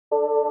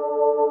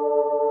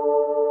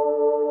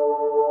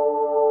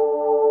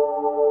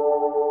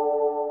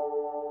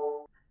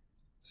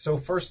So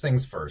first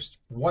things first,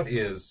 what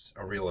is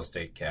a real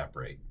estate cap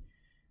rate?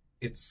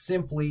 It's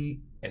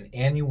simply an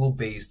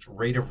annual-based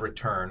rate of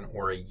return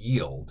or a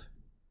yield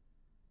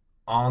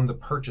on the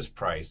purchase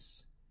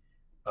price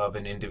of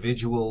an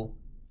individual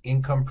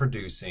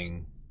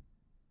income-producing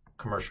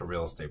commercial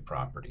real estate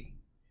property.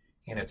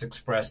 And it's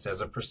expressed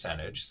as a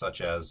percentage, such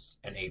as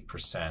an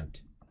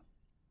 8%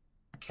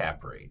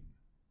 cap rate.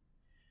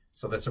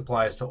 So this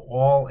applies to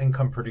all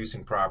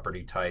income-producing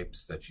property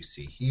types that you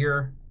see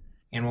here.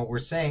 And what we're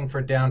saying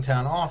for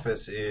downtown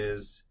office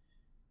is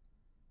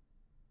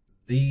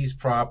these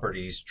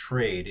properties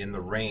trade in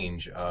the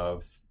range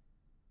of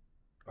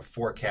a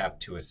 4 cap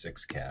to a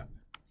 6 cap.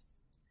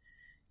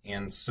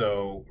 And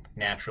so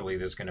naturally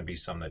there's going to be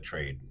some that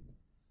trade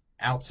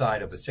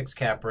outside of the 6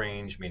 cap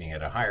range, meaning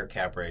at a higher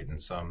cap rate,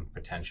 and some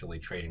potentially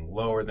trading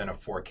lower than a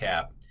 4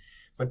 cap.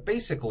 But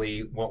basically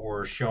what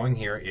we're showing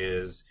here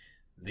is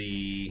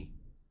the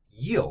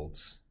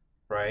yields,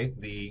 right?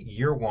 The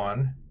year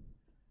one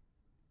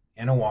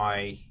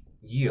NOI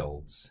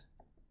yields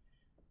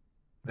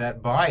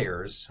that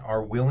buyers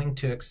are willing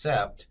to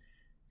accept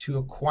to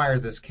acquire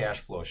this cash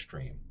flow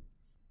stream.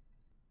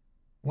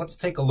 Let's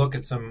take a look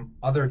at some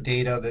other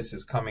data. This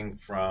is coming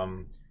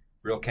from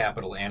Real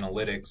Capital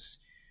Analytics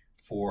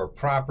for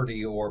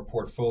property or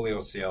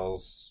portfolio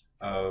sales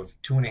of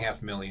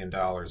 $2.5 million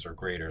or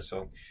greater.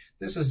 So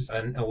this is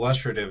an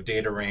illustrative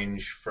data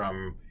range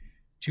from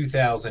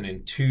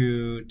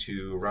 2002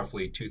 to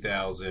roughly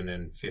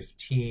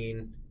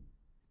 2015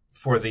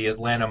 for the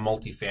Atlanta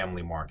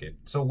multifamily market.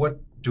 So what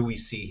do we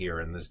see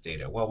here in this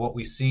data? Well, what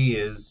we see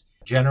is,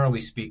 generally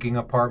speaking,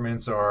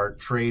 apartments are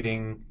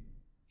trading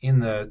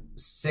in the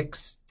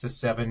 6 to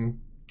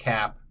 7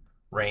 cap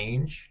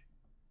range.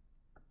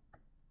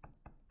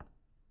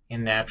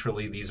 And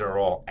naturally, these are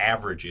all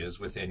averages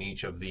within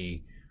each of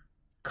the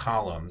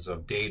columns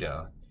of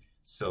data.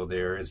 So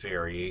there is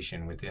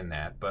variation within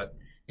that. But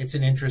it's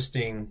an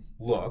interesting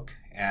look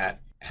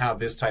at how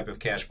this type of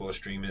cash flow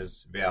stream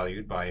is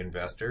valued by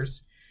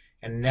investors.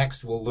 And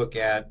next, we'll look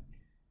at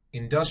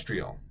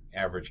industrial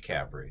average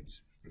cap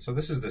rates. And so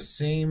this is the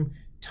same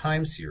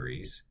time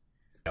series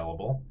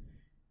available.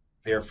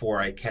 Therefore,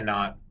 I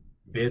cannot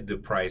bid the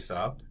price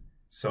up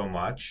so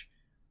much.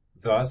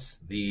 Thus,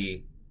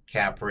 the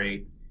cap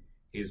rate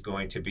is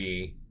going to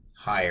be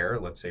higher,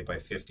 let's say by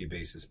 50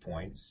 basis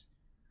points.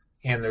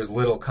 And there's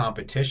little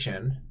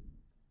competition,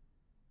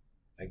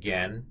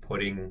 again,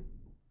 putting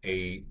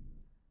a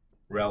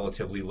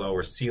relatively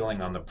lower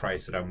ceiling on the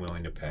price that I'm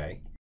willing to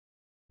pay.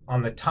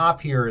 On the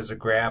top here is a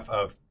graph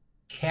of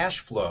cash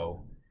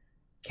flow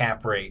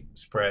cap rate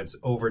spreads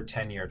over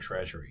 10-year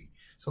Treasury.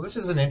 So this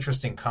is an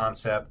interesting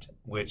concept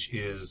which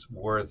is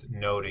worth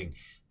noting.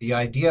 The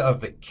idea of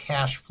the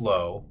cash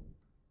flow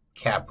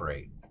cap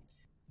rate.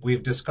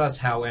 We've discussed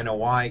how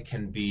NOI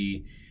can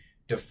be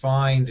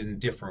defined in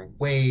different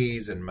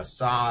ways and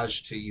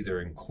massaged to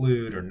either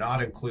include or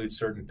not include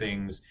certain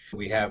things.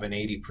 We have an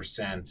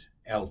 80%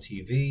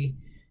 LTV,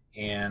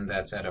 and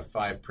that's at a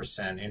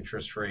 5%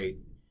 interest rate,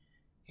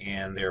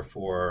 and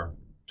therefore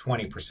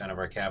 20% of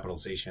our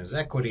capitalization is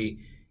equity,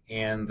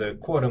 and the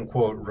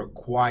quote-unquote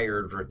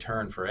required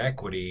return for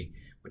equity,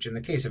 which in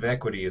the case of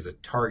equity is a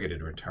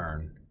targeted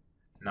return,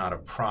 not a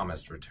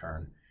promised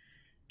return.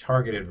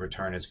 Targeted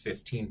return is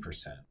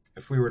 15%.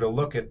 If we were to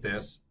look at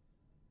this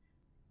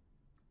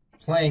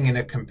playing in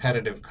a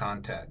competitive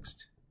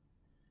context,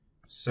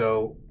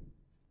 so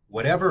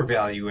whatever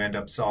value you end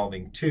up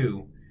solving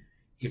to,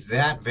 if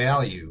that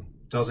value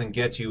doesn't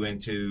get you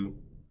into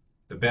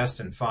the best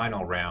and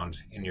final round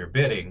in your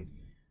bidding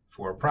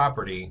for a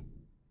property,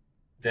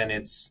 then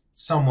it's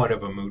somewhat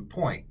of a moot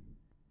point.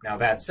 Now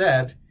that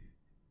said,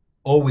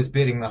 always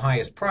bidding the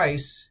highest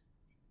price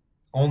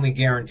only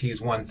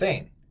guarantees one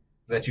thing,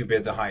 that you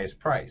bid the highest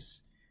price.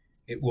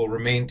 It will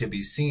remain to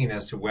be seen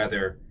as to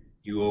whether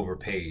you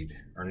overpaid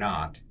or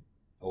not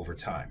over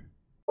time.